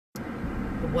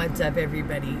What's up,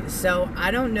 everybody? So I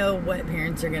don't know what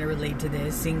parents are going to relate to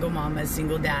this. Single mamas,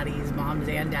 single daddies, moms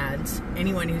and dads,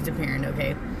 anyone who's a parent,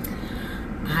 okay?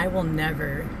 I will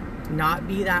never not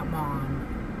be that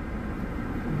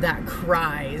mom that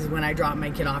cries when I drop my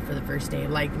kid off for the first day.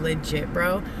 Like, legit,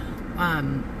 bro.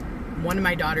 One of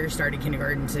my daughters started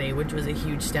kindergarten today, which was a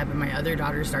huge step, and my other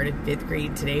daughter started 5th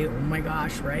grade today. Oh my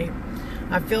gosh, right?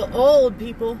 I feel old,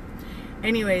 people.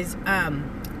 Anyways,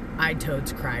 I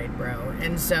totes cried, bro.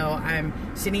 And so I'm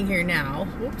sitting here now,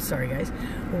 oops, sorry guys,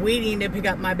 waiting to pick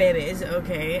up my babies,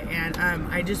 okay? And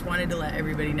I just wanted to let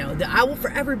everybody know that I will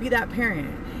forever be that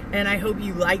parent. And I hope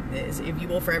you like this, if you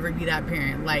will forever be that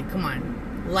parent. Like, come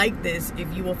on, like this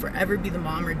if you will forever be the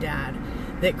mom or dad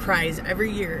that cries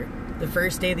every year the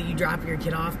first day that you drop your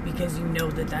kid off, because you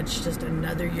know that that's just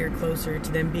another year closer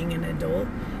to them being an adult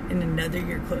and another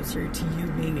year closer to you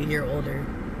being a year older.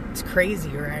 It's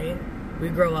crazy, right? We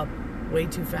grow up way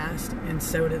too fast, and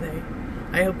so do they.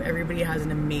 I hope everybody has an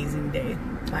amazing day.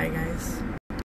 Bye, guys.